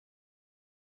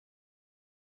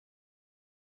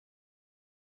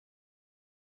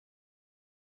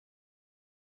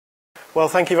Well,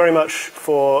 thank you very much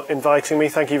for inviting me.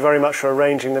 Thank you very much for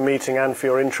arranging the meeting and for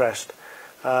your interest.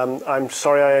 I'm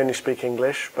sorry I only speak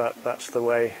English, but that's the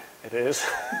way it is.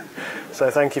 So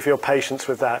thank you for your patience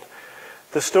with that.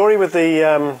 The story with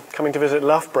the coming to visit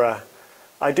Loughborough,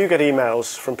 I do get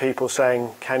emails from people saying,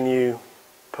 can you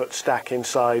put Stack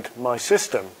inside my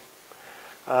system?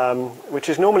 Which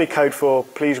is normally code for,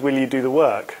 please will you do the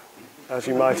work, as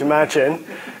you might imagine,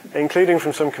 including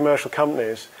from some commercial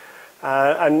companies.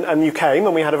 And you came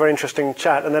and we had a very interesting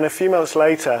chat, and then a few months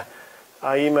later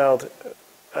I emailed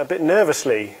a bit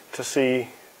nervously to see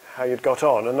how you'd got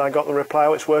on, and I got the reply,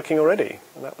 oh, it's working already,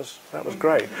 and that was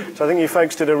great. So I think you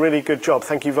folks did a really good job.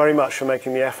 Thank you very much for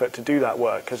making the effort to do that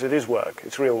work, because it is work,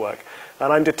 it's real work.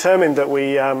 And I'm determined that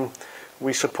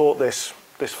we support this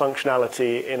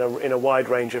functionality in a wide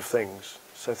range of things.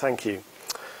 So thank you.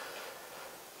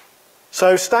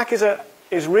 So Stack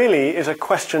is really a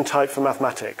question type for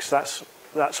mathematics.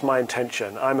 That's my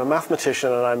intention. I'm a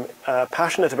mathematician and I'm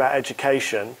passionate about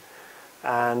education,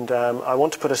 and I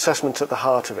want to put assessment at the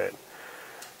heart of it.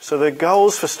 So the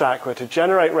goals for Stack were to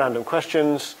generate random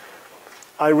questions.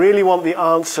 I really want the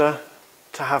answer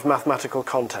to have mathematical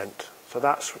content. So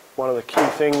that's one of the key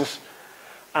things.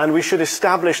 And we should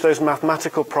establish those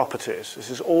mathematical properties. This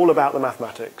is all about the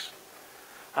mathematics.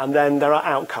 And then there are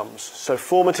outcomes. So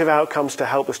formative outcomes to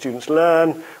help the students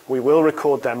learn. We will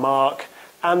record their mark.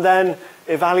 And then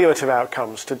evaluative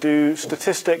outcomes to do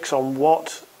statistics on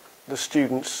what the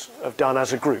students have done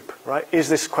as a group, right? Is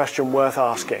this question worth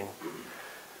asking?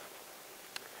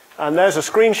 And there's a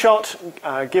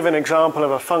screenshot. Give an example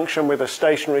of a function with a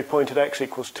stationary point at x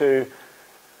equals 2,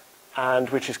 and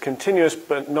which is continuous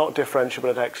but not differentiable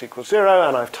at x equals 0.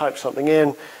 And I've typed something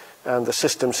in, and the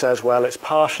system says, well, it's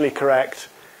partially correct.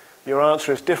 Your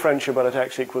answer is differentiable at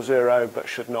x equals 0, but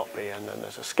should not be. And then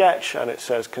there's a sketch, and it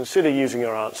says, consider using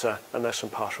your answer, and there's some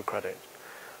partial credit.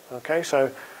 Okay,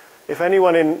 so if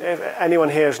anyone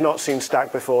here has not seen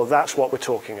Stack before, that's what we're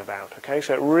talking about. Okay,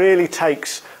 so it really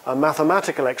takes a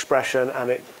mathematical expression, and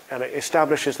it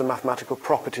establishes the mathematical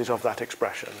properties of that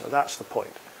expression. That's the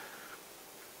point.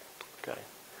 Okay.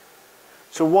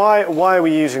 So why are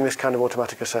we using this kind of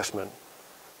automatic assessment?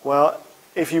 Well,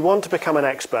 if you want to become an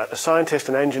expert, a scientist,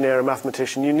 an engineer, a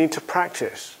mathematician, you need to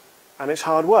practice. And it's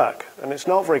hard work, and it's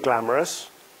not very glamorous.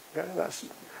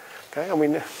 Okay, I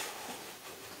mean,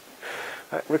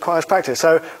 it requires practice.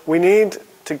 So we need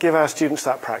to give our students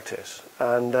that practice.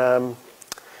 And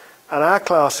our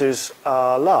classes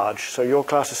are large. So your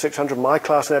class is 600, my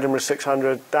class in Edinburgh is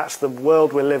 600. That's the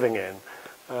world we're living in.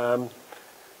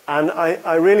 And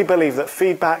I really believe that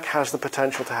feedback has the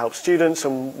potential to help students,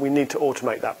 and we need to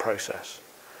automate that process.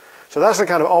 So that's the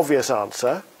kind of obvious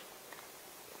answer.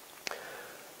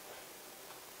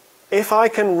 If I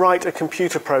can write a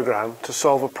computer program to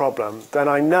solve a problem, then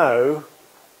I know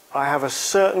I have a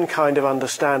certain kind of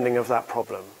understanding of that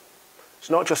problem. It's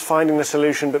not just finding the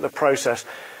solution, but the process.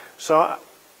 So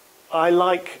I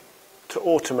like to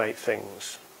automate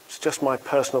things. It's just my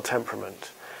personal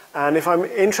temperament. And if I'm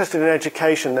interested in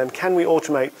education, then can we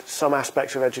automate some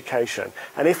aspects of education?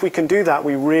 And if we can do that,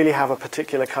 we really have a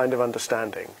particular kind of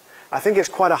understanding. I think it's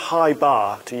quite a high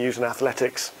bar, to use an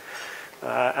athletics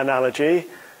analogy,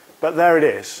 but there it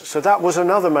is. So that was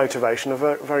another motivation, a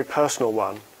very personal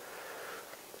one.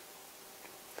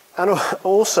 And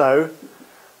also,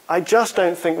 I just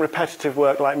don't think repetitive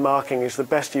work like marking is the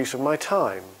best use of my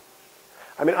time.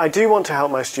 I mean, I do want to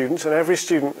help my students, and every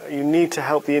student, you need to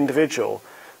help the individual.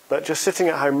 But just sitting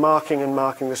at home marking and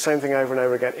marking the same thing over and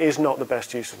over again is not the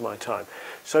best use of my time.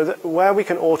 So that where we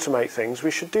can automate things,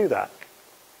 we should do that.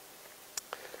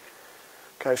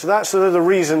 Okay, so that's sort of the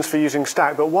reasons for using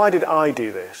Stack. But why did I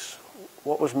do this?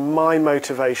 What was my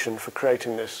motivation for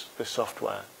creating this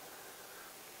software?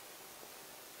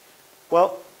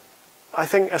 Well, I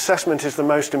think assessment is the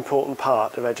most important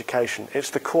part of education.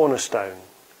 It's the cornerstone.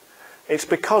 It's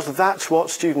because that's what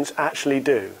students actually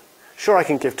do. Sure, I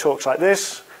can give talks like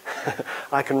this.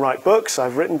 I can write books,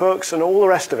 I've written books, and all the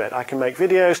rest of it. I can make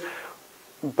videos,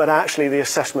 but actually the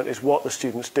assessment is what the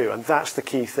students do, and that's the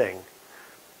key thing.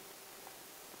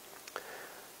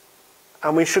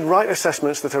 And we should write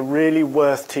assessments that are really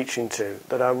worth teaching to,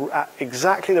 that are at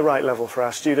exactly the right level for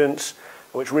our students,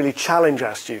 which really challenge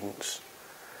our students.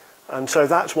 And so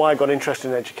that's why I got interested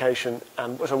in education,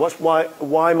 and so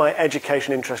why my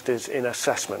education interest is in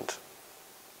assessment.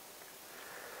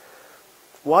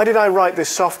 Why did I write this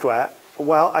software?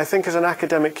 Well, I think as an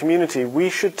academic community,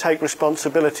 we should take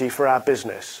responsibility for our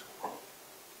business.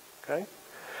 Okay?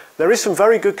 There is some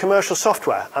very good commercial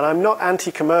software, and I'm not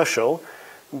anti-commercial,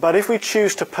 but if we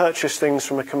choose to purchase things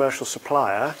from a commercial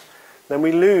supplier, then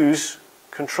we lose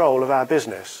control of our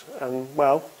business. And,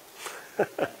 well,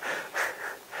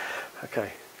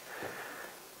 okay.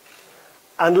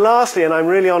 And lastly, and I'm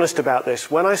really honest about this,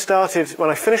 when I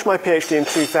finished my PhD in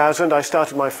 2000, I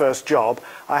started my first job.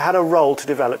 I had a role to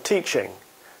develop teaching.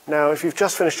 Now, if you've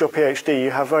just finished your PhD,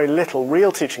 you have very little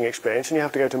real teaching experience, and you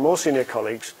have to go to more senior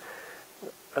colleagues.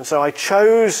 And so I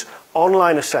chose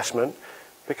online assessment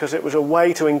because it was a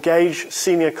way to engage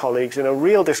senior colleagues in a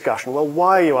real discussion. Well,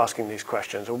 why are you asking these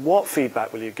questions? And what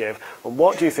feedback will you give? And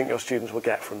what do you think your students will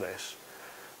get from this?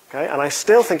 Okay? And I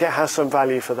still think it has some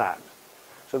value for that.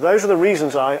 So those are the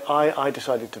reasons I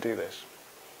decided to do this.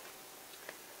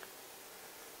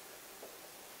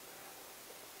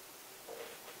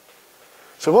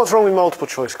 So what's wrong with multiple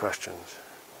choice questions?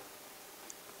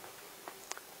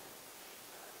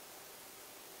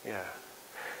 Yeah.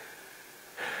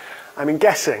 I mean,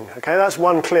 guessing. Okay, that's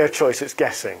one clear choice. It's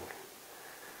guessing.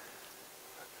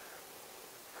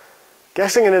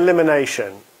 Guessing and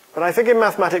elimination. But I think in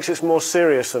mathematics it's more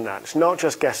serious than that. It's not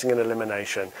just guessing and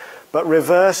elimination, but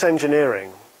reverse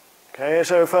engineering. Okay,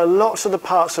 so for lots of the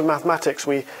parts of mathematics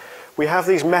we have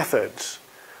these methods.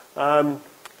 And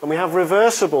we have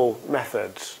reversible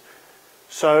methods.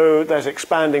 So there's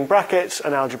expanding brackets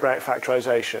and algebraic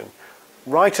factorization.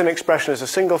 Write an expression as a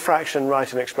single fraction,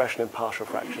 write an expression in partial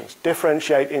fractions.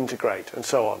 Differentiate, integrate, and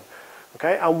so on.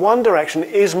 Okay? And one direction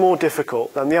is more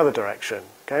difficult than the other direction.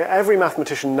 Okay? Every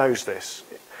mathematician knows this.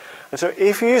 And so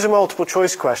if you use a multiple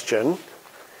choice question,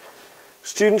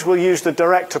 students will use the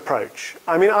direct approach.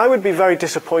 I mean, I would be very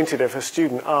disappointed if a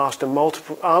student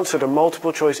answered a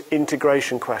multiple choice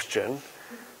integration question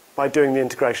by doing the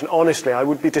integration. Honestly, I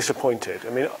would be disappointed. I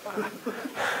mean,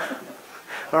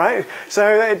 all right?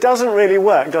 So it doesn't really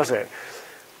work, does it?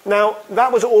 Now,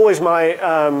 that was always my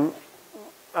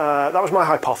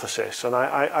hypothesis, and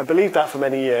I believed that for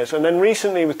many years. And then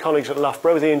recently, with colleagues at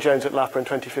Loughborough, with Ian Jones at Loughborough in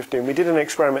 2015, we did an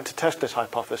experiment to test this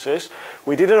hypothesis.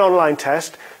 We did an online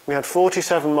test. We had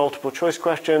 47 multiple choice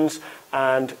questions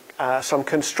and some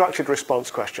constructed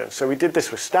response questions. So we did this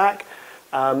with Stack.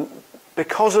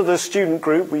 Because of the student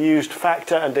group, we used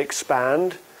factor and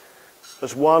expand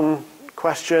as one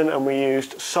question, and we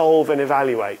used solve and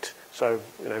evaluate, so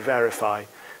verify,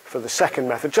 for the second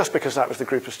method, just because that was the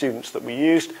group of students that we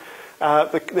used.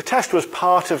 The test was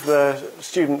part of the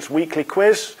students' weekly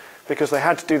quiz, because they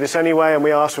had to do this anyway, and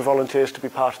we asked for volunteers to be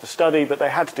part of the study, but they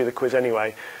had to do the quiz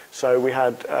anyway, so we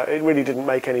had, it really didn't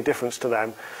make any difference to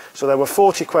them. So there were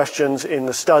 40 questions in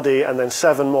the study, and then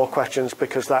 7 more questions,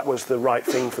 because that was the right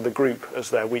thing for the group as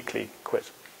their weekly quiz.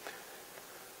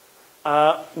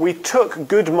 We took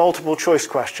good multiple choice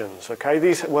questions, okay?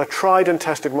 These were tried and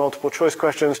tested multiple choice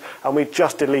questions, and we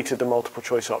just deleted the multiple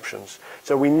choice options.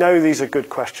 So we know these are good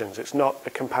questions. It's not a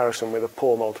comparison with a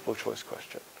poor multiple choice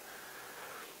question.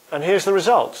 And here's the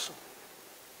results.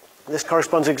 This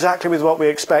corresponds exactly with what we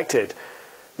expected.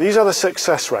 These are the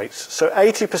success rates. So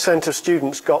 80% of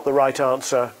students got the right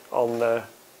answer on the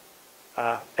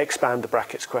expand the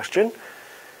brackets question.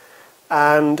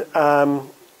 And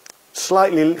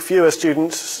slightly fewer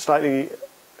students, slightly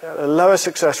lower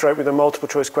success rate with the multiple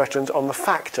choice questions on the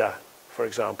factor, for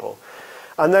example.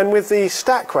 And then with the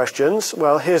stack questions,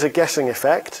 well, here's a guessing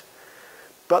effect.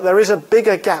 But there is a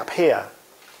bigger gap here,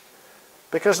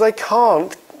 because they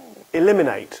can't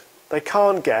eliminate, they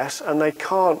can't guess, and they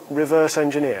can't reverse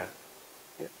engineer.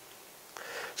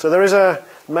 So there is a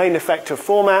main effect of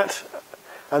format,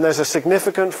 and there's a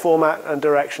significant format and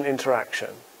direction interaction.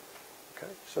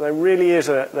 Okay? So there really is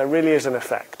an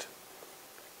effect.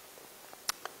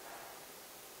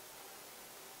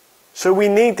 So we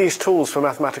need these tools for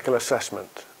mathematical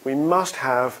assessment. We must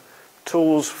have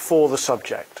tools for the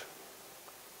subject.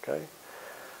 Okay?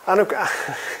 And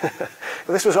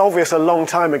this was obvious a long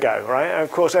time ago, right? And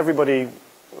of course, everybody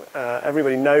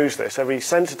knows this. Every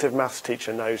sensitive maths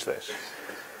teacher knows this.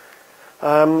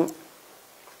 And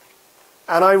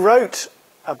I wrote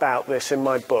about this in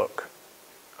my book.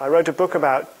 I wrote a book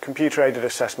about computer-aided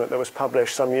assessment that was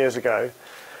published some years ago.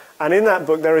 And in that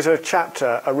book, there is a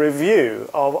chapter, a review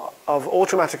of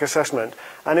automatic assessment.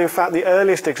 And in fact, the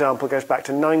earliest example goes back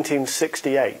to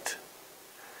 1968.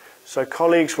 So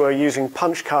colleagues were using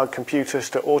punch card computers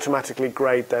to automatically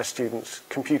grade their students'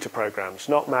 computer programs.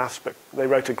 Not maths, but they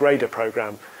wrote a grader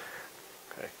program.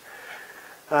 Okay.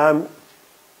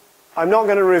 I'm not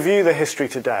going to review the history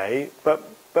today, but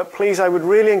please, I would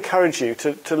really encourage you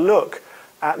to look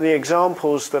at the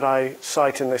examples that I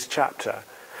cite in this chapter,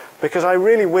 because I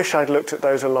really wish I'd looked at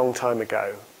those a long time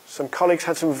ago. Some colleagues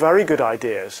had some very good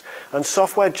ideas, and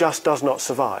software just does not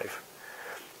survive.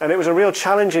 And it was a real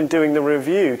challenge in doing the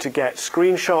review to get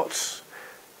screenshots,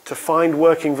 to find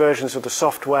working versions of the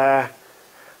software,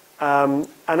 and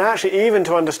actually even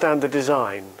to understand the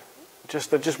design.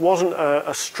 There just wasn't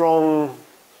a strong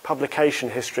publication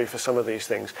history for some of these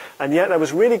things. And yet there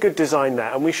was really good design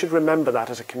there, and we should remember that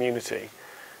as a community.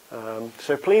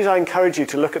 So please, I encourage you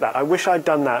to look at that. I wish I'd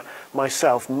done that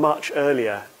myself much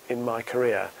earlier in my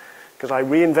career, because I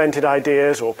reinvented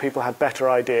ideas, or people had better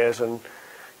ideas, and,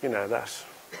 you know, that's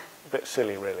a bit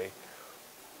silly, really.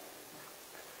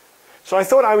 So I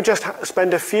thought I would just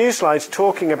spend a few slides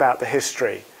talking about the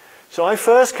history. So I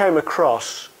first came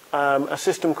across a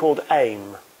system called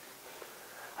AIM.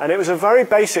 And it was a very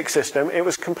basic system. It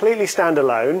was completely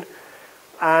standalone.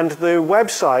 And the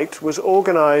website was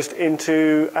organized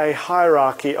into a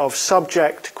hierarchy of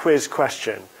subject, quiz,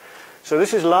 question. So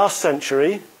this is last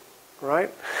century,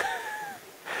 right?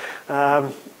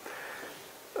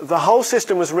 The whole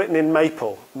system was written in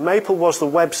Maple. Maple was the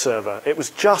web server. It was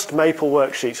just Maple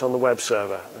worksheets on the web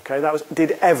server. Okay,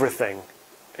 did everything.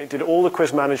 It did all the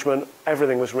quiz management.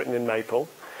 Everything was written in Maple.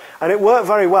 And it worked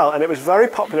very well, and it was very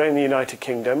popular in the United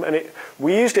Kingdom. And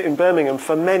we used it in Birmingham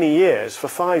for many years. For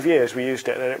 5 years we used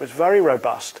it, and it was very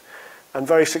robust and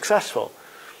very successful.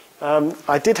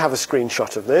 I did have a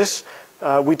screenshot of this.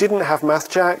 We didn't have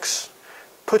MathJax.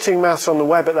 Putting maths on the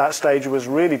web at that stage was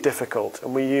really difficult,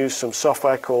 and we used some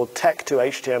software called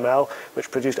Tech2HTML, which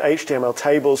produced HTML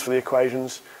tables for the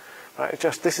equations. Right?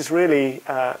 This is really,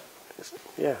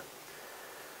 yeah.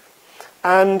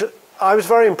 And I was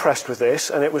very impressed with this,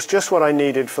 and it was just what I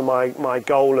needed for my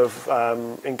goal of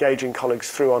engaging colleagues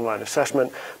through online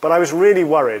assessment. But I was really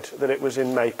worried that it was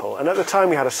in Maple. And at the time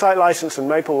we had a site license, and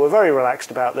Maple were very relaxed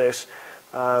about this.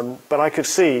 But I could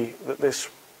see that this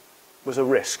was a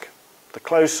risk. The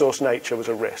closed source nature was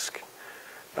a risk.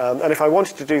 And if I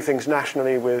wanted to do things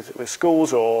nationally with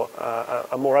schools or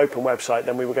a more open website,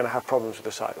 then we were going to have problems with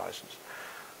the site license.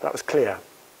 That was clear.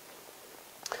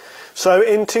 So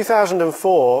in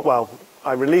 2004, well,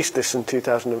 I released this in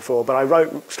 2004, but I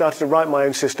started to write my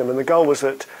own system, and the goal was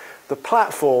that the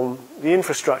platform, the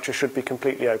infrastructure, should be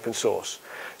completely open source.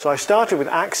 So I started with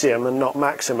Axiom and not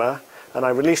Maxima, and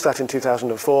I released that in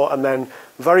 2004, and then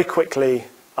very quickly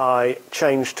I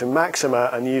changed to Maxima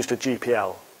and used a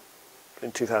GPL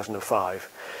in 2005.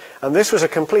 And this was a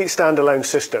complete standalone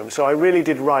system, so I really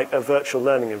did write a virtual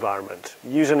learning environment.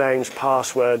 Usernames,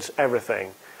 passwords,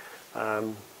 everything.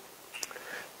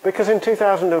 Because in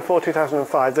 2004,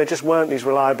 2005, there just weren't these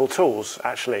reliable tools,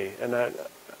 actually. And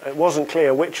it wasn't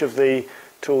clear which of the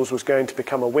tools was going to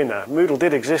become a winner. Moodle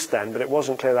did exist then, but it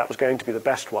wasn't clear that was going to be the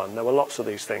best one. There were lots of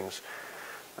these things.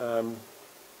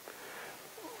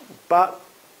 But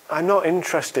I'm not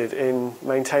interested in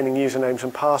maintaining usernames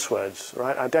and passwords,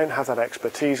 right? I don't have that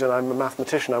expertise, and I'm a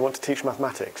mathematician. I want to teach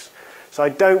mathematics. So I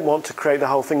don't want to create the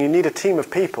whole thing. You need a team of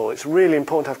people. It's really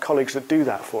important to have colleagues that do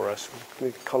that for us,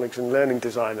 colleagues in learning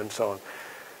design and so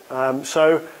on.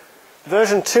 So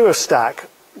version 2 of Stack,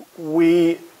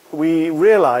 we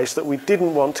realized that we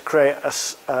didn't want to create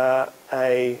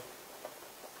a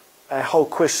whole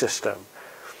quiz system.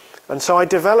 And so I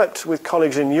developed with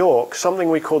colleagues in York something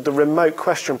we called the remote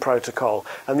question protocol.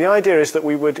 And the idea is that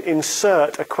we would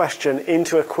insert a question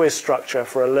into a quiz structure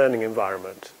for a learning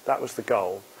environment. That was the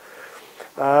goal.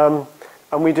 And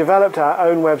we developed our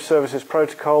own web services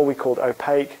protocol we called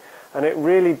Opaque, and it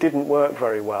really didn't work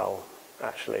very well,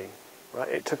 actually. Right?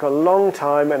 It took a long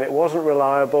time, and it wasn't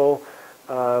reliable,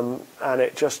 and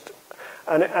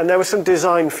there were some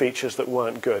design features that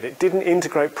weren't good. It didn't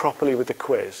integrate properly with the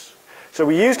quiz. So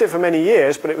we used it for many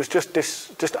years, but it was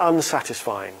just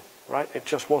unsatisfying. Right? It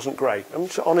just wasn't great. I'm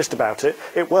just honest about it.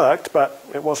 It worked, but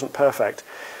it wasn't perfect.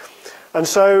 And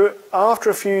so after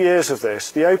a few years of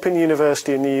this, the Open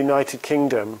University in the United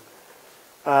Kingdom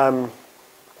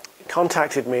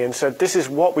contacted me and said, this is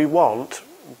what we want,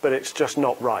 but it's just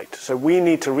not right. So we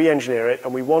need to re-engineer it,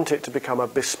 and we want it to become a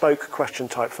bespoke question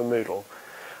type for Moodle.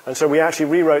 And so we actually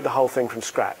rewrote the whole thing from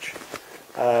scratch.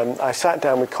 I sat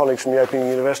down with colleagues from the Open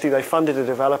University. They funded a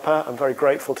developer. I'm very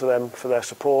grateful to them for their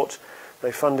support.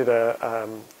 They funded a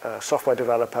software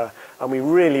developer, and we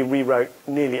really rewrote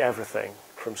nearly everything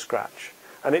from scratch.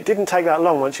 And it didn't take that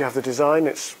long. Once you have the design,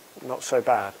 it's not so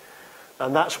bad.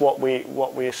 And that's what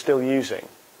we're still using.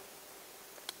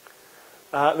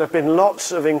 There have been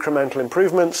lots of incremental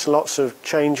improvements, lots of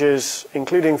changes,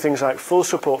 including things like full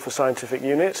support for scientific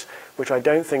units, which I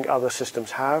don't think other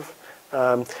systems have.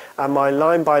 And my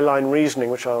line-by-line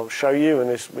reasoning, which I'll show you, and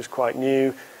this was quite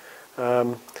new.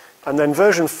 And then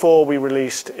version 4 we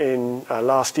released in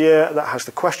last year. That has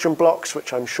the question blocks,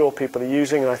 which I'm sure people are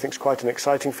using, and I think is quite an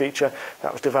exciting feature.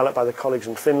 That was developed by the colleagues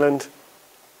in Finland.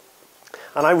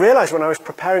 And I realized when I was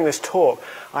preparing this talk,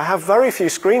 I have very few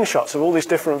screenshots of all these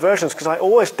different versions because I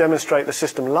always demonstrate the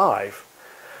system live.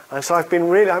 And so I've been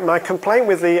really, my complaint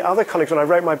with the other colleagues when I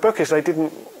wrote my book is they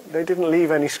didn't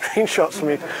leave any screenshots for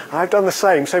me. I've done the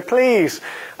same. So please,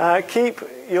 keep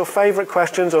your favorite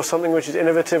questions or something which is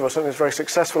innovative or something that's very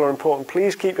successful or important.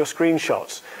 Please keep your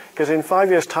screenshots, because in 5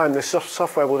 years' time, this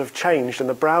software will have changed and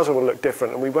the browser will look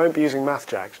different and we won't be using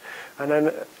MathJax. And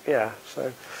then, yeah,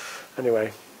 so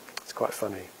anyway, it's quite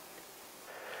funny.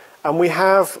 And we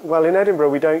have, well, in Edinburgh,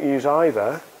 we don't use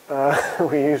either.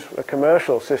 We use a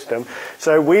commercial system.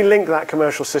 So we linked that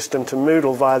commercial system to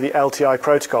Moodle via the LTI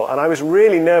protocol. And I was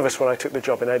really nervous when I took the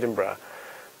job in Edinburgh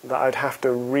that I'd have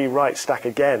to rewrite Stack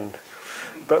again.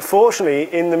 But fortunately,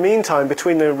 in the meantime,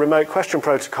 between the remote question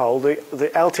protocol, the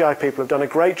LTI people have done a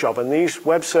great job. And these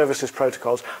web services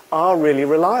protocols are really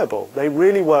reliable. They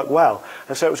really work well.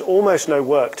 And so it was almost no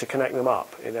work to connect them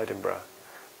up in Edinburgh.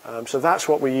 So that's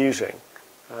what we're using.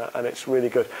 And it's really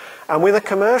good. And with a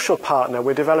commercial partner,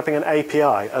 we're developing an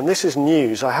API. And this is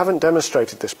news. I haven't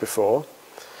demonstrated this before.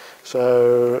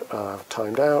 So I've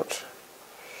timed out.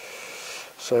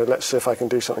 So let's see if I can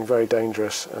do something very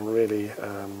dangerous and really...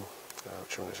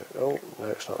 which one is it? Oh, no,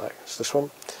 it's not that. It's this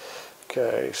one.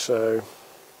 Okay, so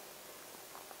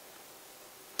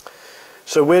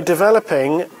we're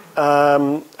developing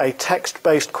a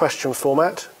text-based question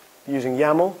format using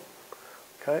YAML.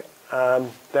 Okay,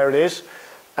 there it is.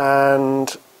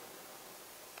 And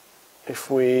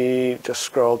if we just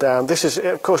scroll down, this is,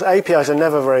 of course, APIs are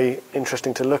never very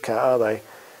interesting to look at, are they?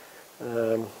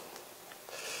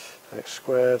 X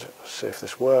squared, let's see if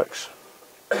this works.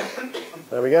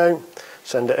 There we go.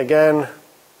 Send it again.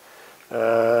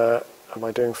 Am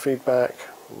I doing feedback?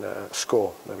 No,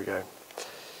 score, there we go.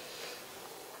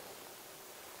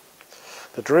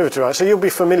 The derivative, right? So you'll be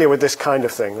familiar with this kind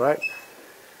of thing, right?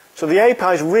 So the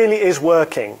APIs really is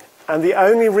working. And the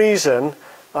only reason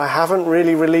I haven't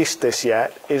really released this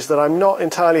yet is that I'm not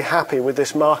entirely happy with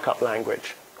this markup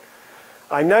language.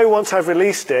 I know once I've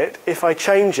released it, if I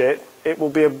change it, it will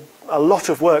be a lot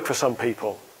of work for some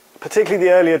people, particularly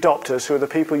the early adopters, who are the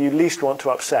people you least want to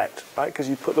upset, right? Because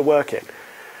you put the work in.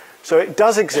 So it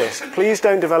does exist. Please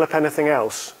don't develop anything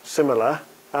else similar.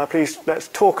 Please, let's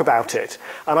talk about it.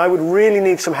 And I would really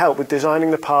need some help with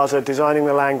designing the parser, designing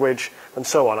the language, and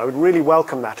so on. I would really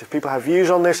welcome that. If people have views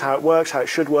on this, how it works, how it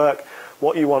should work,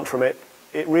 what you want from it,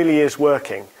 it really is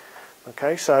working.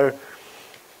 Okay, so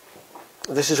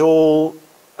this is all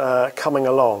coming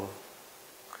along.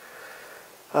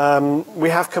 We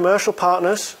have commercial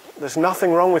partners. There's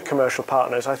nothing wrong with commercial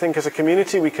partners. I think as a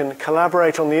community we can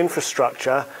collaborate on the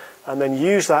infrastructure and then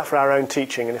use that for our own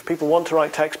teaching. And if people want to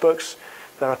write textbooks,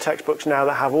 there are textbooks now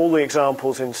that have all the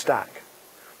examples in Stack.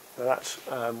 So that's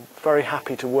very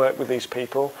happy to work with these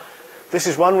people. This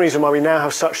is one reason why we now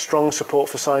have such strong support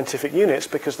for scientific units,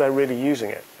 because they're really using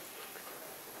it.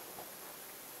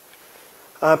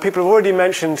 People have already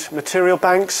mentioned material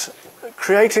banks.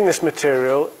 Creating this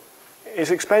material is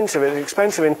expensive. It's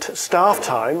expensive in staff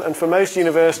time, and for most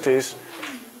universities,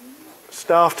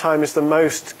 staff time is the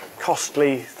most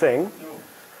costly thing.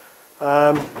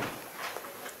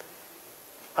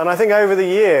 And I think over the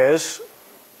years,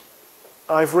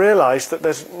 I've realized that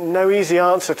there's no easy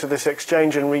answer to this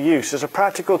exchange and reuse. As a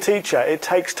practical teacher, it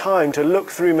takes time to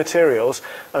look through materials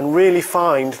and really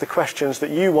find the questions that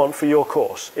you want for your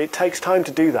course. It takes time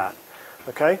to do that.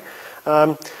 Okay?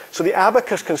 So the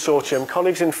Abacus Consortium,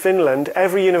 colleagues in Finland,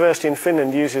 every university in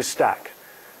Finland uses Stack.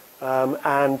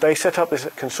 And they set up this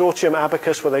consortium,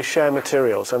 Abacus, where they share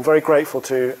materials. I'm very grateful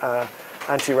to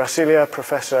Antti Rasilia,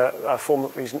 professor,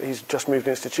 he's just moved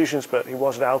institutions, but he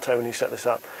was at Aalto when he set this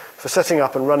up, for setting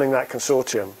up and running that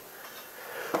consortium.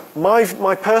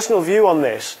 My personal view on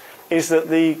this is that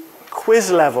the quiz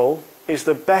level is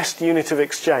the best unit of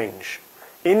exchange.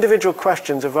 Individual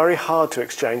questions are very hard to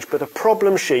exchange, but a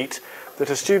problem sheet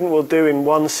that a student will do in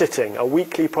one sitting, a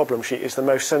weekly problem sheet, is the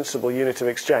most sensible unit of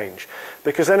exchange.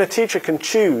 Because then a teacher can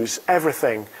choose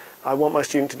everything. I want my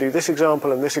student to do this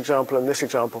example and this example and this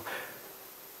example.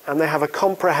 And they have a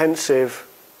comprehensive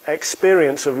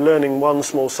experience of learning one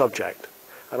small subject.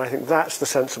 And I think that's the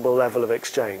sensible level of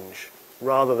exchange,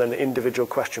 rather than individual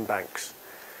question banks.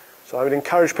 So I would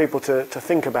encourage people to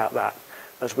think about that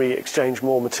as we exchange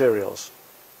more materials.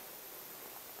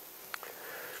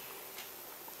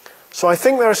 So I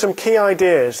think there are some key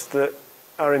ideas that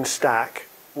are in Stack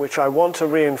which I want to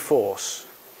reinforce.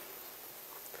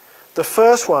 The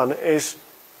first one is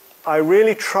I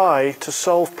really try to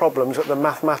solve problems at the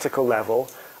mathematical level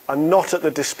and not at the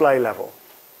display level.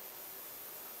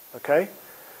 Okay?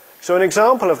 So an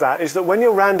example of that is that when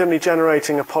you're randomly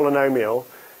generating a polynomial,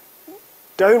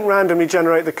 don't randomly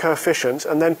generate the coefficients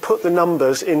and then put the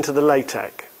numbers into the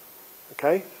LaTeX.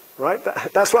 Okay? Right?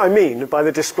 That's what I mean by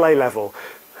the display level.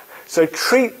 So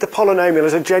treat the polynomial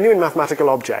as a genuine mathematical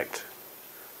object,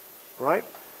 right?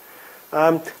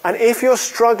 And if you're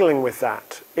struggling with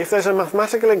that, if there's a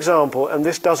mathematical example and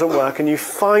this doesn't work and you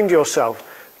find yourself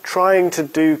trying to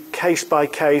do case by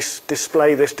case,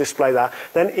 display this, display that,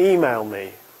 then email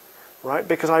me, right?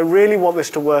 Because I really want this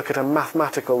to work at a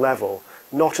mathematical level,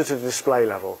 not at a display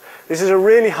level. This is a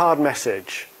really hard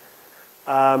message.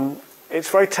 It's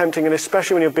very tempting, and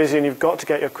especially when you're busy and you've got to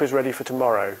get your quiz ready for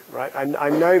tomorrow, right? I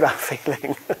know that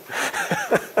feeling.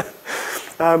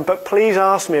 But please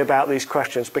ask me about these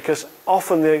questions, because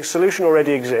often the solution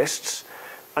already exists,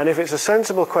 and if it's a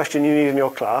sensible question you need in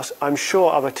your class, I'm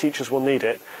sure other teachers will need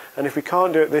it, and if we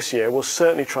can't do it this year, we'll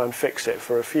certainly try and fix it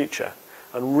for a future,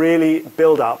 and really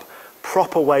build up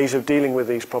proper ways of dealing with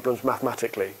these problems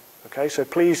mathematically. Okay, so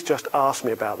please just ask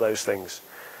me about those things.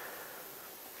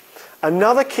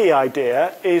 Another key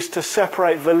idea is to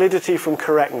separate validity from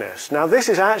correctness. Now, this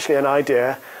is actually an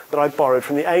idea that I borrowed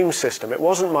from the AIM system. It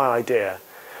wasn't my idea.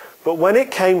 But when it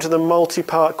came to the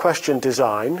multi-part question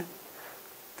design,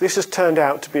 this has turned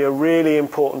out to be a really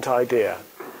important idea.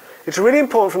 It's really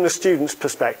important from the student's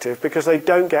perspective because they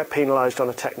don't get penalised on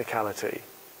a technicality.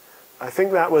 I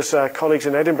think that was colleagues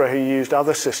in Edinburgh who used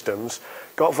other systems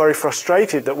got very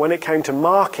frustrated that when it came to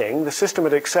marking, the system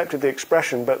had accepted the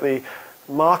expression, but the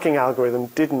marking algorithm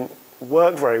didn't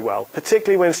work very well,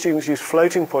 particularly when students use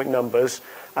floating point numbers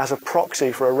as a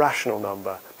proxy for a rational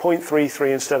number,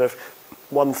 0.33 instead of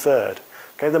 1/3.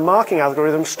 Okay, the marking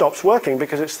algorithm stops working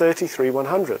because it's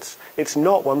 33/100ths. It's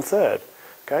not 1/3.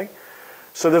 Okay,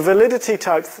 so the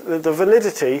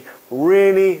validity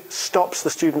really stops the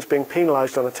students being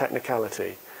penalised on a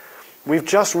technicality. We've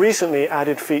just recently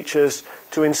added features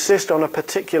to insist on a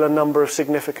particular number of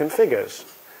significant figures.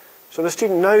 So the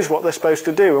student knows what they're supposed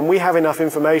to do, and we have enough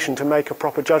information to make a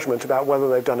proper judgment about whether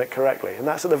they've done it correctly. And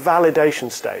that's at the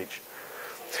validation stage.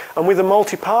 And with the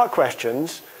multi-part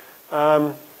questions,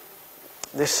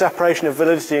 this separation of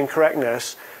validity and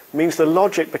correctness means the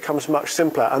logic becomes much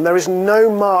simpler. And there is no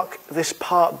mark this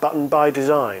part button by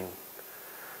design,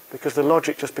 because the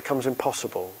logic just becomes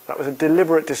impossible. That was a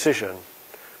deliberate decision.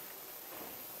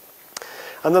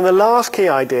 And then the last key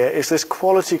idea is this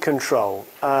quality control,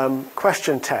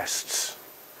 question tests.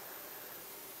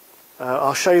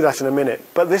 I'll show you that in a minute.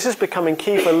 But this is becoming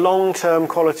key for long-term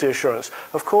quality assurance.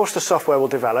 Of course, the software will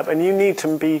develop, and you need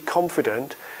to be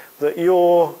confident that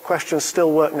your questions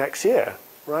still work next year,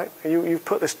 right? You've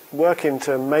put this work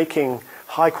into making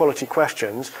high-quality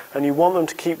questions, and you want them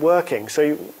to keep working.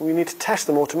 So we need to test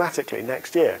them automatically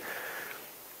next year.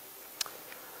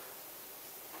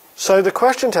 So the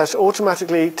question tests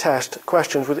automatically test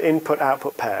questions with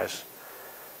input-output pairs.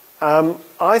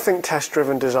 I think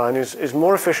test-driven design is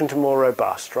more efficient and more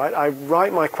robust, right? I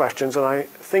write my questions and I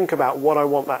think about what I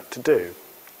want that to do.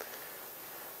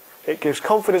 It gives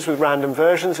confidence with random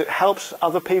versions. It helps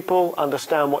other people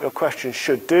understand what your questions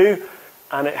should do,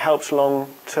 and it helps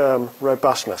long-term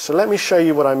robustness. So let me show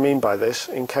you what I mean by this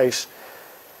in case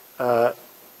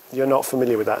you're not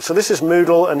familiar with that. So this is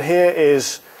Moodle, and here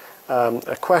is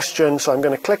a question. So I'm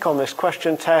going to click on this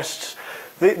question tests.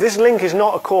 This link is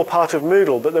not a core part of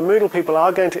Moodle, but the Moodle people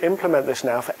are going to implement this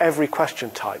now for every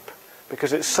question type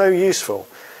because it's so useful.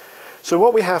 So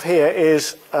what we have here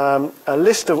is a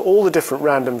list of all the different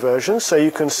random versions. So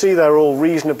you can see they're all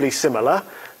reasonably similar.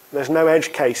 There's no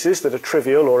edge cases that are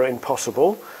trivial or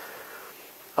impossible.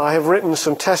 I have written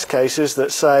some test cases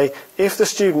that say if the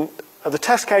student, the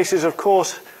test cases of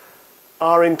course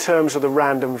are in terms of the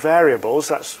random variables.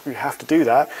 You have to do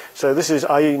that. So this is,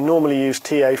 I normally use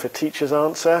TA for teacher's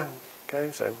answer.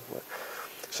 Okay,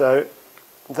 so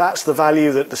that's the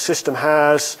value that the system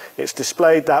has. It's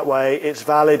displayed that way. It's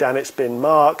valid and it's been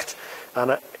marked.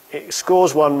 And it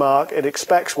scores 1 mark. It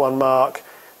expects 1 mark.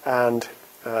 And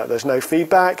there's no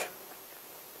feedback.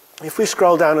 If we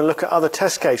scroll down and look at other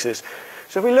test cases.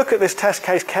 So if we look at this test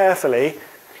case carefully,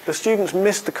 the students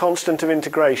missed the constant of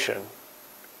integration.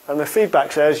 And the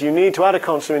feedback says you need to add a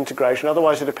constant of integration,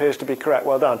 otherwise it appears to be correct.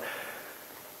 Well done.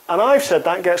 And I've said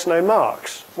that gets no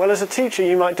marks. Well, as a teacher,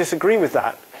 you might disagree with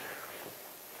that.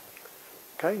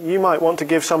 Okay? You might want to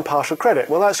give some partial credit.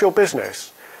 Well, that's your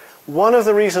business. One of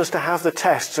the reasons to have the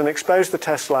tests and expose the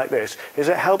tests like this is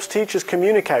it helps teachers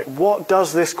communicate what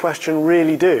does this question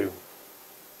really do.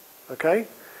 Okay?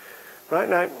 Right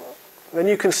now, then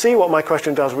you can see what my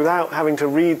question does without having to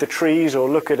read the trees or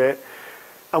look at it.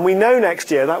 And we know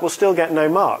next year that will still get no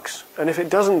marks. And if it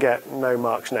doesn't get no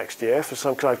marks next year, for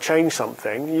some, because I've changed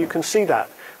something, you can see that.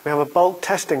 We have a bulk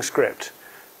testing script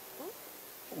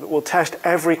that will test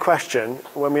every question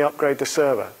when we upgrade the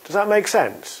server. Does that make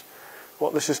sense,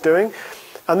 what this is doing?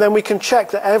 And then we can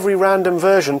check that every random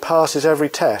version passes every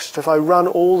test. If I run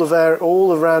all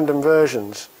the random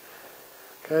versions,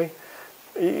 okay,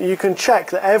 you can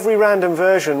check that every random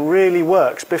version really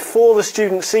works before the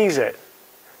student sees it.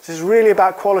 This is really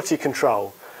about quality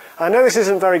control. I know this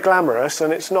isn't very glamorous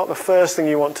and it's not the first thing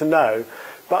you want to know,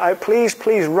 but please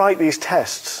write these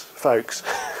tests, folks.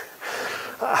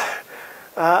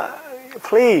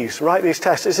 Please write these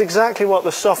tests. It's exactly what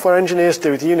the software engineers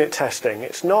do with unit testing.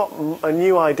 It's not a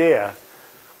new idea,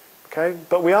 okay?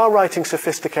 But we are writing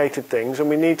sophisticated things, and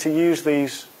we need to use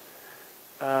these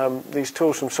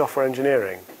tools from software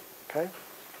engineering, okay?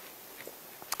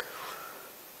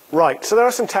 Right. So there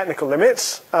are some technical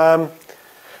limits, and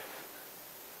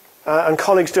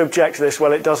colleagues do object to this.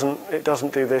 Well, it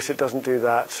doesn't do this, it doesn't do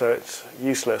that, so it's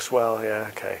useless. Well, yeah,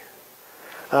 okay.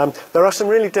 There are some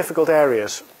really difficult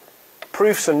areas.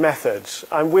 Proofs and methods,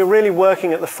 and we're really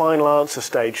working at the final answer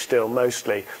stage still,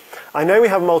 mostly. I know we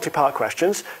have multi-part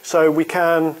questions, so we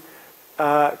can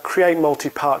create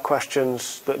multi-part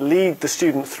questions that lead the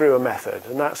student through a method,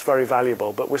 and that's very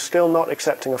valuable, but we're still not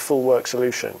accepting a full work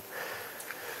solution.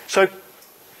 So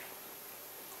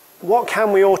what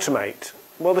can we automate?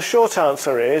 Well, the short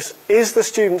answer is the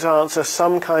student's answer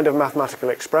some kind of mathematical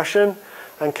expression?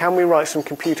 And can we write some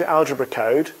computer algebra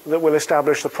code that will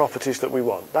establish the properties that we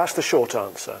want? That's the short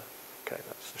answer. Okay,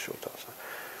 that's the short answer.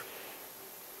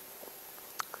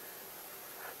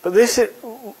 But this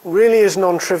really is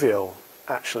non-trivial,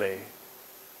 actually.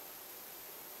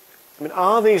 I mean,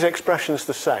 are these expressions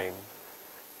the same?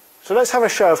 So let's have a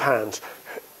show of hands.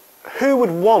 Who would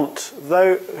want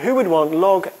 2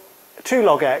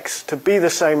 log x to be the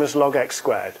same as log x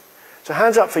squared? So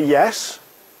hands up for yes.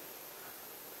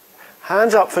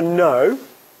 Hands up for no,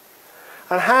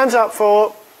 and hands up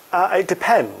for it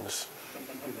depends.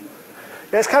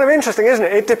 Yeah, it's kind of interesting, isn't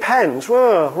it? It depends.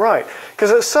 Well, right.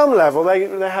 Because at some level, they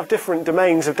have different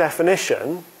domains of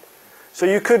definition, so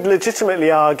you could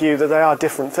legitimately argue that they are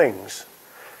different things.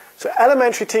 So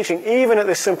elementary teaching, even at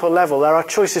this simple level, there are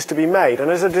choices to be made,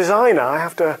 and as a designer, I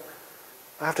have to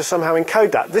somehow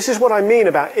encode that. This is what I mean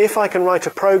about if I can write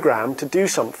a program to do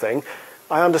something,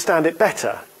 I understand it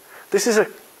better. This is a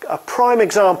prime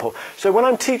example. So when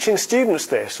I'm teaching students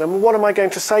this, and what am I going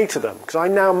to say to them? Because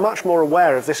I'm now much more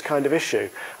aware of this kind of issue.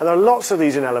 And there are lots of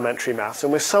these in elementary maths,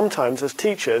 and we're sometimes, as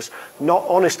teachers, not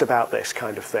honest about this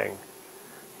kind of thing.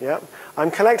 Yeah?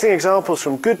 I'm collecting examples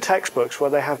from good textbooks where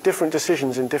they have different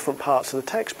decisions in different parts of the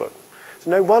textbook.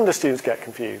 So no wonder students get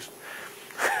confused.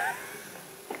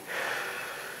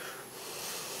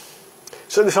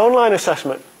 So this online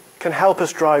assessment can help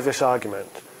us drive this argument.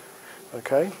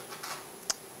 Okay?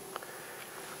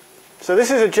 So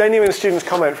this is a genuine student's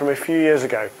comment from a few years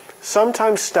ago.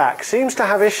 Sometimes Stack seems to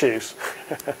have issues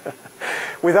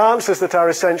with answers that are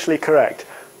essentially correct.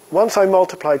 Once I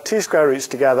multiplied 2 square roots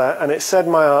together and it said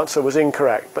my answer was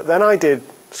incorrect, but then I did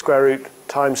square root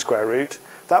times square root.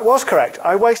 That was correct.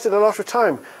 I wasted a lot of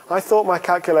time. I thought my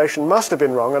calculation must have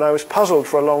been wrong and I was puzzled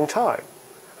for a long time.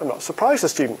 I'm not surprised the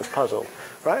student was puzzled,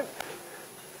 right?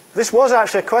 This was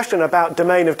actually a question about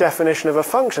domain of definition of a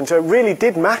function, so it really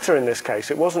did matter in this case.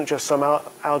 It wasn't just some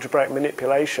algebraic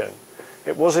manipulation.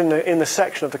 It was in the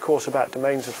section of the course about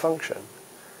domains of function.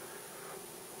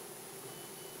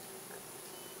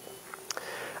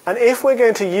 And if we're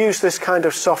going to use this kind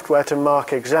of software to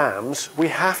mark exams, we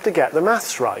have to get the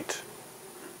maths right.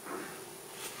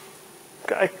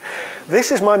 Okay?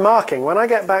 This is my marking. When I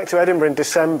get back to Edinburgh in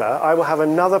December, I will have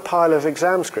another pile of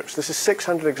exam scripts. This is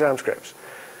 600 exam scripts.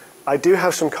 I do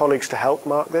have some colleagues to help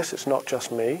mark this. It's not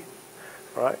just me,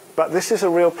 right? But this is a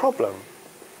real problem.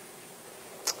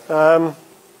 And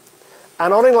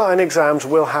online exams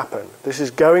will happen. This is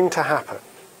going to happen.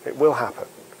 It will happen.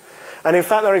 And in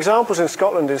fact, there are examples in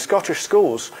Scotland, in Scottish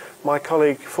schools. My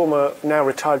colleague, former now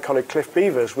retired colleague Cliff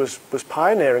Beavers, was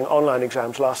pioneering online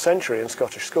exams last century in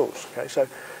Scottish schools. Okay, so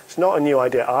it's not a new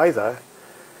idea either.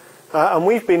 And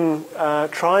we've been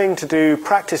trying to do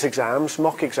practice exams,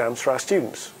 mock exams for our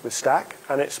students with Stack,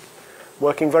 and it's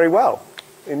working very well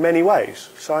in many ways.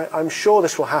 So I'm sure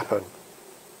this will happen.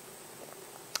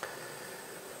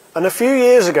 And a few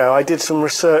years ago, I did some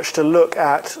research to look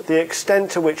at the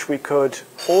extent to which we could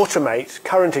automate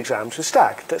current exams with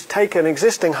Stack. Let's take an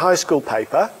existing high school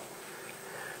paper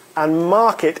and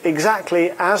mark it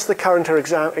exactly as the current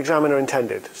examiner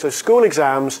intended. So school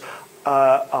exams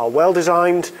are well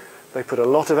designed. They put a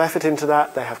lot of effort into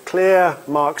that. They have clear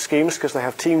mark schemes because they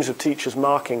have teams of teachers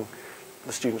marking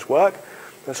the students' work.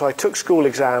 And so I took school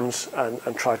exams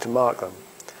and tried to mark them.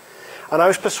 And I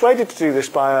was persuaded to do this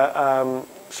by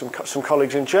some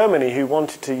colleagues in Germany who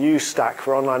wanted to use Stack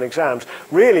for online exams.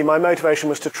 Really, my motivation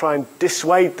was to try and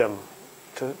dissuade them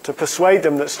to persuade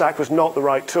them that Stack was not the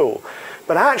right tool.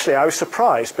 But actually, I was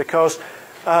surprised because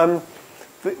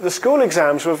the school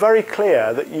exams were very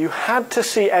clear that you had to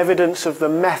see evidence of the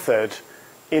method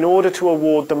in order to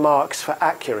award the marks for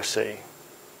accuracy.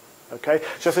 Okay?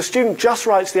 So if the student just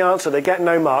writes the answer, they get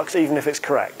no marks even if it's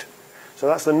correct. So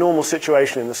that's the normal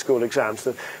situation in the school exams.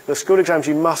 The school exams,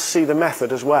 you must see the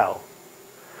method as well.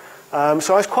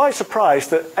 So I was quite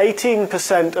surprised that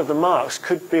 18% of the marks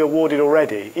could be awarded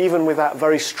already, even with that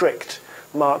very strict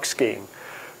mark scheme.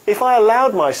 If I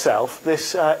allowed myself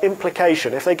this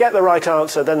implication, if they get the right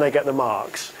answer, then they get the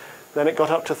marks, then it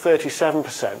got up to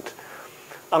 37%.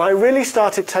 And I really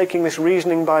started taking this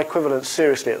reasoning by equivalence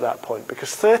seriously at that point,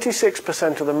 because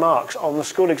 36% of the marks on the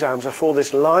school exams are for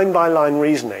this line-by-line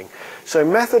reasoning. So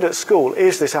method at school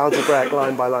is this algebraic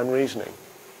line-by-line reasoning.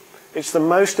 It's the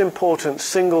most important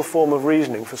single form of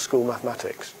reasoning for school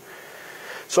mathematics.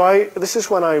 So this is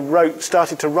when I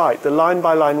started to write the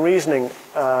line-by-line reasoning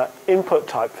input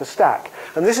type for Stack.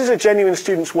 And this is a genuine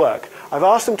student's work. I've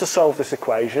asked them to solve this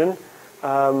equation,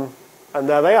 and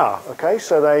there they are. Okay,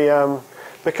 so they,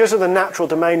 because of the natural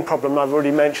domain problem I've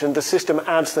already mentioned, the system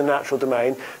adds the natural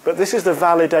domain, but this is the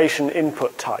validation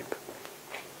input type.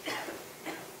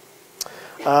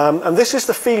 And this is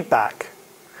the feedback.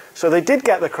 So they did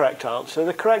get the correct answer.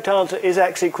 The correct answer is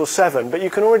x equals 7, but you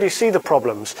can already see the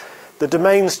problems. The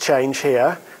domains change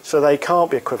here, so they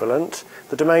can't be equivalent.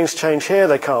 The domains change here,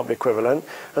 they can't be equivalent.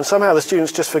 And somehow the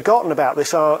student's just forgotten about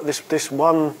this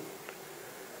one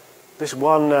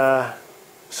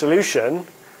solution,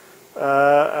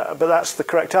 but that's the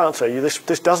correct answer.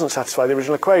 This doesn't satisfy the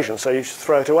original equation, so you should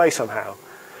throw it away somehow.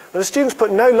 And the students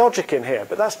put no logic in here,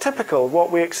 but that's typical of what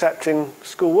we accept in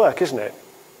school work, isn't it?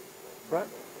 Right?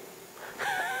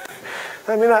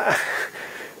 I mean,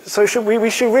 so we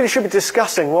really should be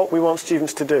discussing what we want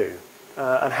students to do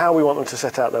and how we want them to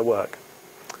set out their work.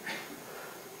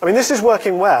 I mean, this is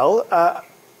working well.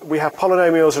 We have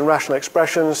polynomials and rational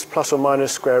expressions, plus or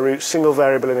minus square roots, single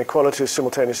variable inequalities,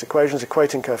 simultaneous equations,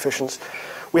 equating coefficients.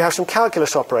 We have some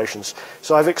calculus operations.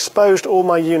 So I've exposed all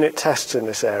my unit tests in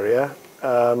this area.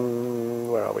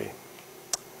 Where are we?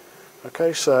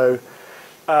 Okay, so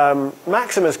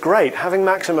Maxima is great. Having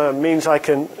Maxima means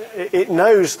it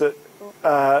knows that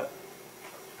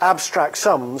abstract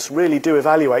sums really do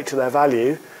evaluate to their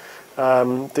value.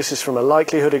 This is from a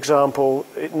likelihood example.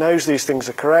 It knows these things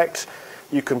are correct.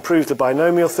 You can prove the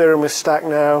binomial theorem with Stack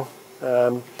now.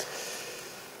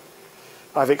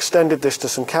 I've extended this to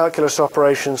some calculus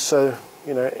operations, so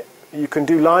you can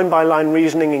do line-by-line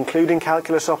reasoning including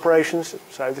calculus operations.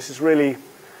 So this is really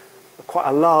quite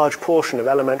a large portion of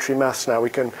elementary maths now. We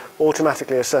can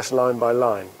automatically assess line by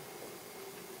line.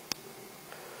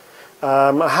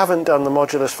 I haven't done the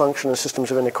modulus function and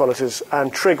systems of inequalities,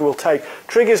 and trig will take.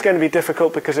 Trig is going to be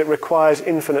difficult because it requires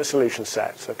infinite solution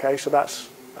sets. Okay, so that's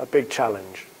a big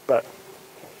challenge.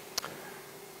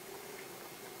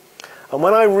 And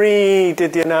when I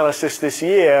redid the analysis this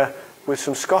year with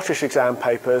some Scottish exam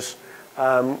papers,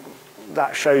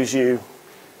 that shows you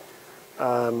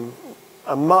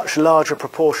a much larger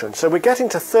proportion. So we're getting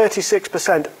to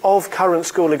 36% of current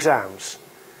school exams.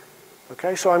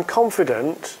 Okay, so I'm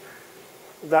confident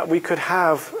that we could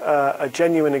have a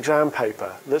genuine exam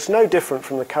paper that's no different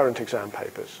from the current exam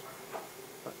papers.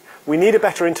 We need a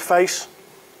better interface.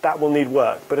 That will need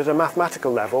work. But at a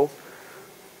mathematical level,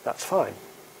 that's fine.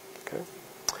 Okay?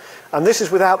 And this is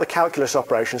without the calculus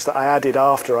operations that I added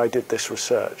after I did this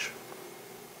research.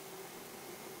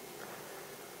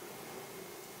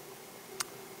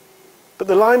 But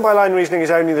the line-by-line reasoning is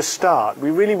only the start. I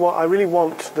really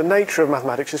want, the nature of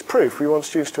mathematics is proof. We want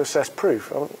students to assess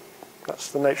proof.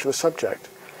 That's the nature of the subject.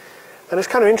 And it's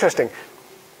kind of interesting.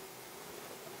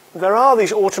 There are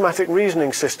these automatic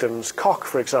reasoning systems. Coq,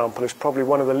 for example, is probably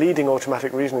one of the leading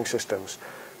automatic reasoning systems.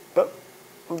 But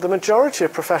the majority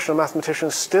of professional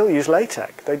mathematicians still use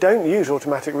LaTeX. They don't use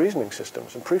automatic reasoning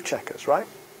systems and proof checkers, right?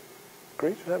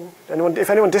 Agree? If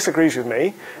anyone disagrees with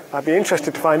me, I'd be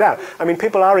interested to find out. I mean,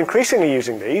 people are increasingly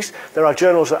using these. There are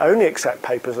journals that only accept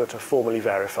papers that are formally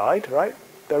verified, right?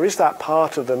 There is that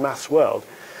part of the maths world.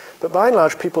 But by and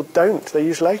large, people don't. They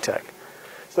use LaTeX.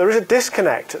 So there is a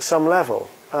disconnect at some level.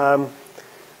 And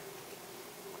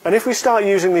if we start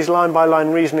using these line-by-line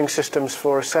reasoning systems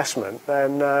for assessment,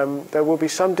 then there will be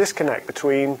some disconnect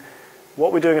between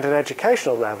what we're doing at an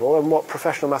educational level and what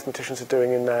professional mathematicians are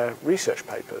doing in their research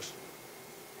papers.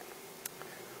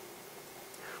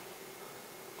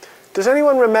 Does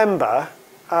anyone remember,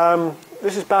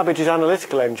 this is Babbage's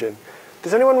analytical engine,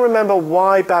 does anyone remember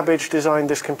why Babbage designed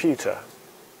this computer?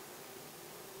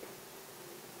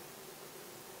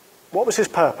 What was his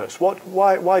purpose?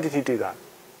 Why did he do that?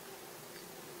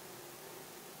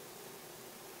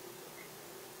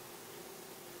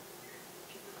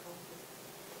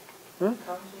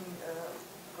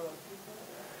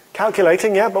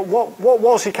 Calculating, yeah, but what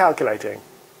was he calculating?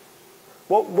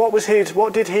 What was his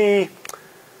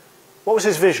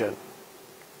vision?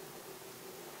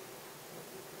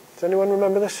 Does anyone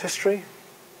remember this history?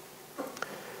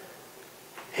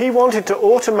 He wanted to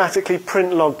automatically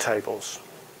print log tables.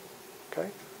 Okay?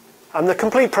 And the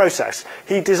complete process.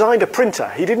 He designed a printer.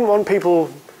 He didn't want people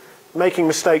making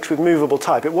mistakes with movable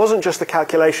type. It wasn't just the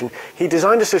calculation. He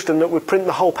designed a system that would print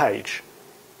the whole page.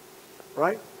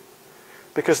 Right?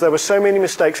 Because there were so many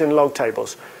mistakes in log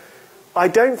tables. I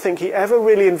don't think he ever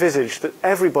really envisaged that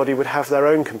everybody would have their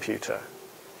own computer.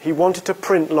 He wanted to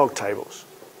print log tables.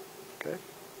 Okay?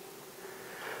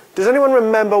 Does anyone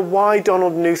remember why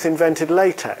Donald Knuth invented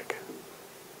LaTeX?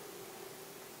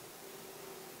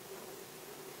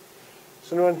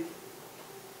 Does anyone?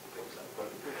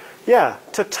 Yeah,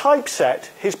 to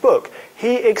typeset his book.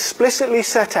 He explicitly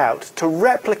set out to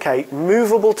replicate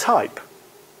movable type.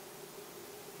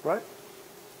 Right?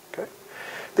 Okay.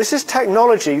 This is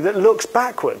technology that looks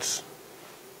backwards.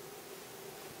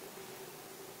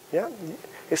 Yeah?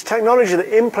 It's technology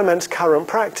that implements current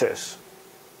practice.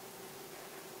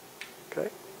 Okay.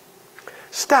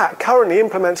 STAT currently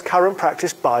implements current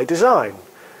practice by design.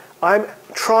 I'm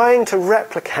trying to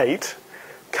replicate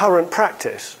current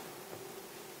practice.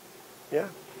 Yeah?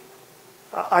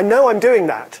 I know I'm doing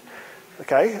that.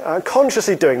 Okay? I'm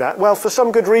consciously doing that. Well, for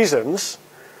some good reasons.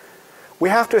 We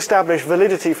have to establish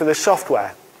validity for this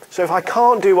software. So if I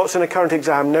can't do what's in a current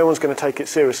exam, no one's going to take it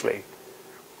seriously.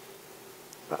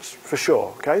 That's for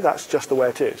sure. Okay? That's just the way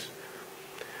it is.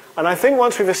 And I think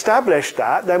once we've established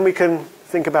that, then we can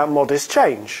think about modest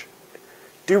change.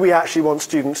 Do we actually want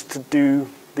students to do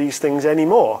these things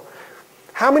anymore?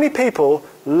 How many people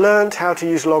learnt how to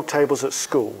use log tables at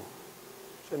school?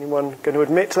 Is anyone going to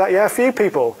admit to that? Yeah, a few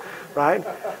people, right?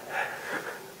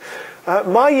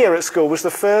 My year at school was the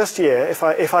first year,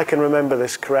 if I can remember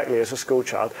this correctly as a school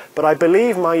child, but I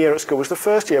believe my year at school was the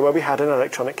first year where we had an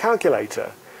electronic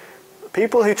calculator.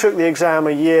 People who took the exam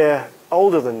a year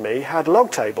older than me had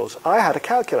log tables. I had a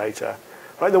calculator.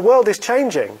 Right? The world is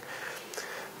changing.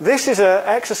 This is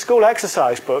a school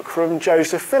exercise book from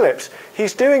Joseph Phillips.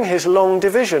 He's doing his long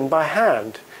division by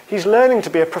hand. He's learning to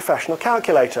be a professional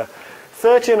calculator.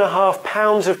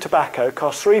 30.5 of tobacco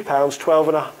costs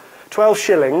 £3, 12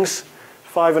 shillings,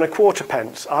 5 1/4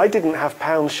 pence. I didn't have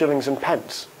pounds, shillings and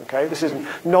pence. Okay, this is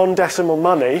non-decimal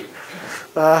money.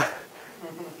 I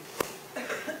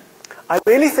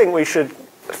really think we should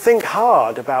think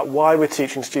hard about why we're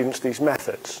teaching students these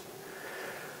methods.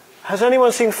 Has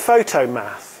anyone seen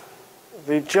Photomath?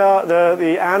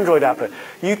 The Android app.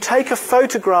 You take a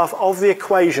photograph of the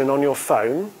equation on your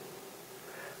phone.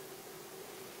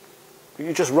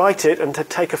 You just write it and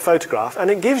take a photograph, and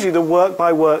it gives you the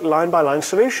work-by-work, line-by-line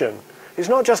solution. It's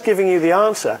not just giving you the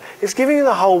answer, it's giving you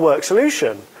the whole work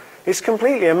solution. It's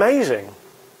completely amazing.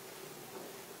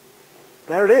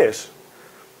 There it is.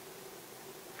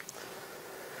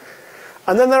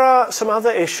 And then there are some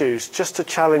other issues, just to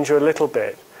challenge you a little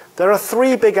bit. There are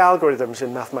 3 big algorithms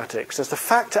in mathematics. There's the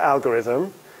factor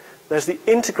algorithm, there's the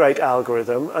integrate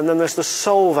algorithm, and then there's the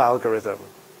solve algorithm.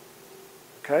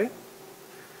 Okay?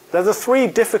 They're the 3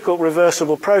 difficult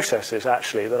reversible processes,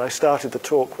 actually, that I started the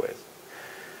talk with.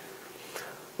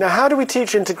 Now, how do we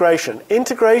teach integration?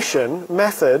 Integration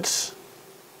methods...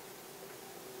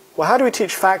 Well, how do we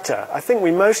teach factor? I think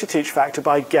we mostly teach factor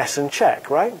by guess and check,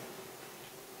 right?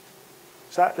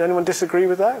 Does anyone disagree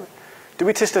with that? Do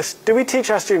we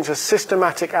teach our students a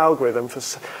systematic algorithm for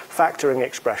factoring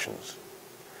expressions?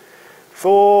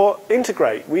 For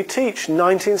integrate, we teach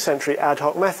 19th century ad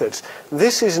hoc methods.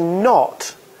 This is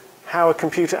not how a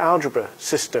computer algebra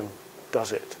system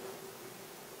does it.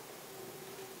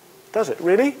 Does it?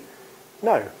 Really?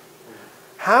 No.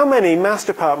 How many maths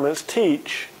departments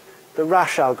teach the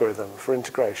Rasch algorithm for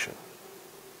integration?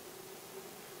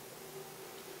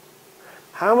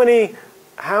 How many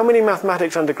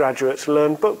mathematics undergraduates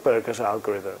learn Buchberger's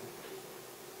algorithm?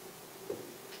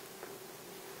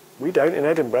 We don't in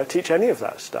Edinburgh teach any of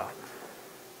that stuff.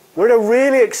 We're in a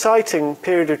really exciting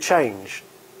period of change.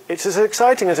 It's as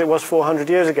exciting as it was 400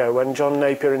 years ago when John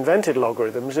Napier invented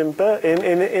logarithms in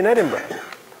Edinburgh.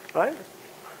 Right?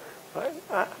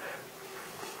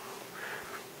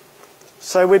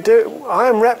 So I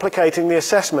am replicating the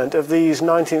assessment of these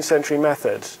 19th century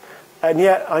methods, and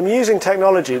yet I'm using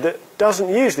technology that doesn't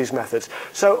use these methods.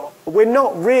 So we're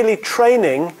not really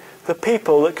training the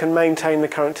people that can maintain the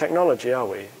current technology, are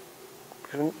we?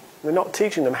 Because we're not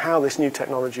teaching them how this new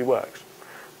technology works.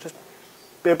 Just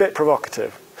be a bit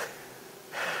provocative.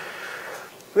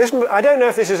 I don't know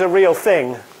if this is a real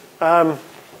thing.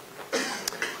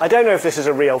 I don't know if this is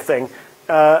a real thing.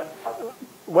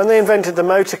 When they invented the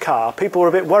motor car, people were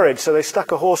a bit worried, so they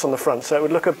stuck a horse on the front so it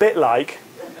would look a bit like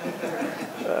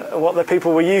what the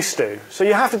people were used to. So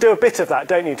you have to do a bit of that,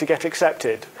 don't you, to get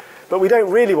accepted. But we don't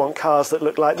really want cars that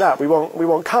look like that. We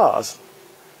want cars.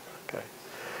 Okay.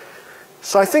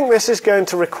 So I think this is going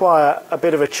to require a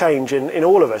bit of a change in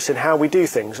all of us, in how we do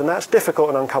things, and that's difficult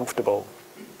and uncomfortable.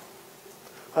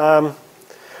 But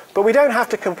we don't have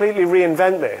to completely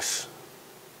reinvent this.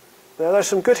 There's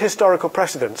some good historical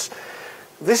precedents.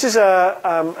 This is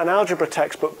an algebra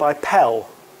textbook by Pell,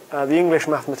 the English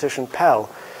mathematician Pell.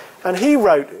 And he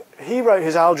wrote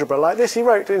his algebra like this. He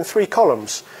wrote it in 3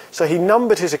 columns. So he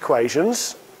numbered his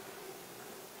equations.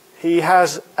 He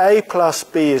has A plus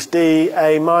B is D,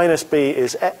 A minus B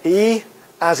is E,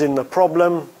 as in the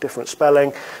problem, different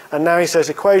spelling. And now he says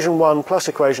equation 1 plus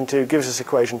equation 2 gives us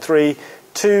equation 3.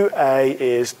 2A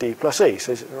is D plus E.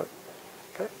 So,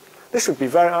 okay. This would be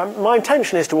my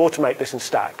intention is to automate this in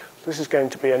Stack. This is going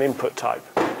to be an input type.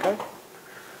 Okay?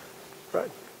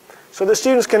 Right. So that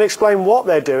students can explain what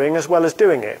they're doing as well as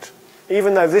doing it,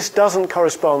 even though this doesn't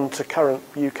correspond to current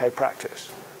UK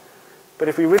practice. But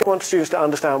if we really want students to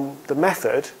understand the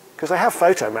method, because they have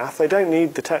photomath, they don't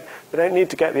need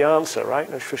to get the answer, right?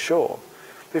 That's for sure.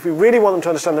 But if we really want them to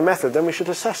understand the method, then we should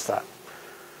assess that.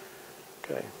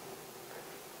 Okay.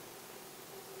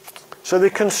 So the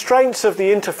constraints of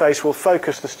the interface will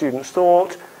focus the student's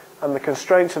thought, and the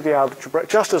constraints of the algebra,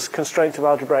 just as constraints of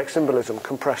algebraic symbolism,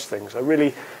 compress things. I really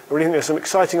think there's some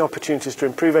exciting opportunities to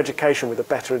improve education with a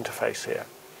better interface here.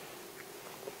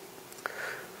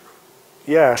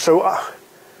 Yeah, so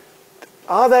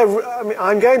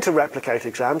I'm going to replicate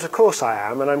exams, of course I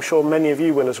am, and I'm sure many of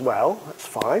you will as well. That's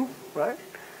fine, right?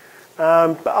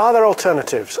 But are there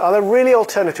alternatives? Are there really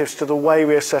alternatives to the way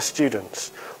we assess students?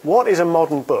 What is a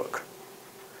modern book?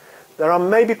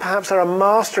 Perhaps there are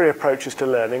mastery approaches to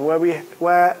learning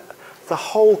where the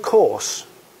whole course,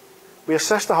 we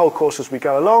assess the whole course as we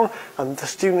go along, and the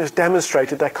student has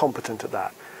demonstrated they're competent at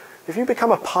that. If you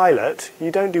become a pilot,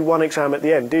 you don't do one exam at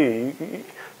the end, do you?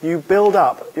 You build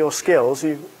up your skills,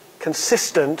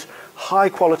 consistent,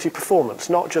 high-quality performance,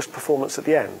 not just performance at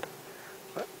the end.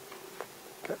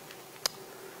 Okay.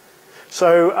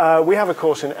 So we have a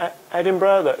course in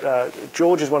Edinburgh that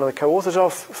George is one of the co-authors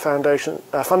of,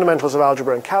 Fundamentals of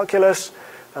Algebra and Calculus,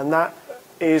 and that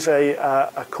is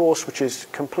a course which is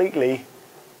completely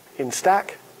in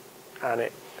Stack, and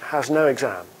it has no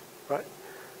exam. Right?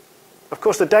 Of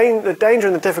course, the danger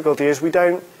and the difficulty is we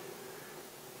don't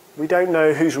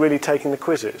know who's really taking the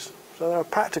quizzes. So there are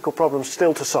practical problems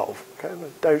still to solve. Okay?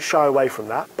 Don't shy away from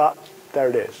that, but there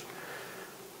it is.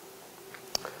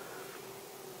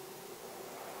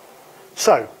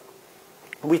 So,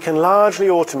 we can largely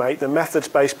automate the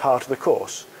methods-based part of the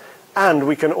course, and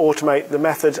we can automate the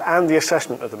methods and the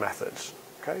assessment of the methods,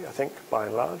 okay, I think, by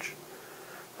and large.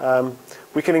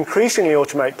 We can increasingly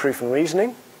automate proof and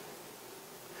reasoning,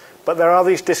 but there are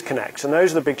these disconnects, and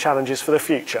those are the big challenges for the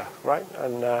future, right?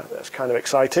 And that's kind of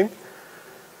exciting.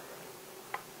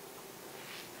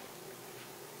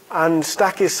 And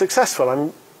Stack is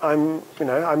successful. I'm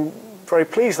very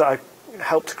pleased that I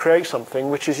helped to create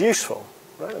something which is useful.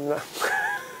 Right?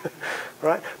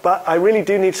 Right? But I really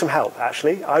do need some help,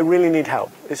 actually. I really need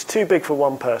help. It's too big for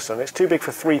one person. It's too big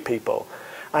for 3 people.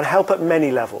 And help at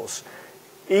many levels.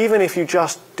 Even if you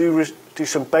just do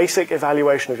some basic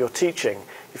evaluation of your teaching,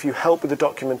 if you help with the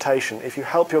documentation, if you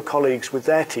help your colleagues with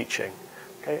their teaching,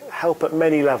 okay, help at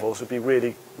many levels would be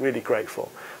really, really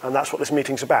grateful. And that's what this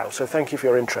meeting's about. So thank you for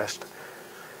your interest.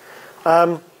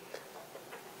 I'd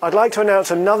like to announce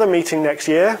another meeting next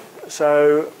year.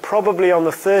 So probably on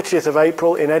the 30th of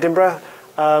April in Edinburgh.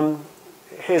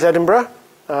 Here's Edinburgh.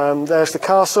 There's the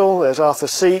castle. There's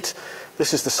Arthur's Seat.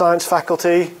 This is the science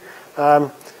faculty.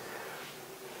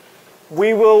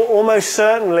 We will almost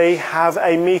certainly have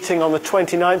a meeting on the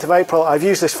 29th of April. I've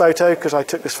used this photo because I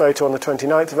took this photo on the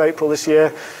 29th of April this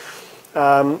year.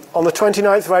 On the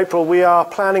 29th of April, we are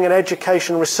planning an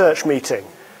education research meeting,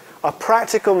 a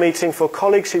practical meeting for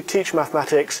colleagues who teach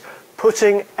mathematics,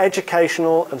 putting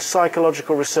educational and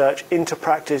psychological research into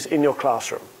practice in your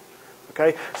classroom.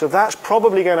 Okay? So that's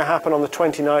probably going to happen on the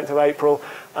 29th of April,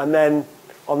 and then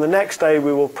on the next day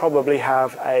we will probably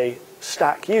have a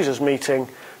Stack users meeting,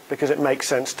 because it makes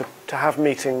sense to have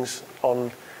meetings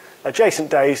on adjacent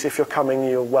days. If you're coming,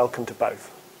 you're welcome to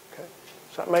both. Okay?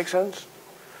 Does that make sense?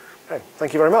 Okay,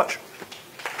 thank you very much.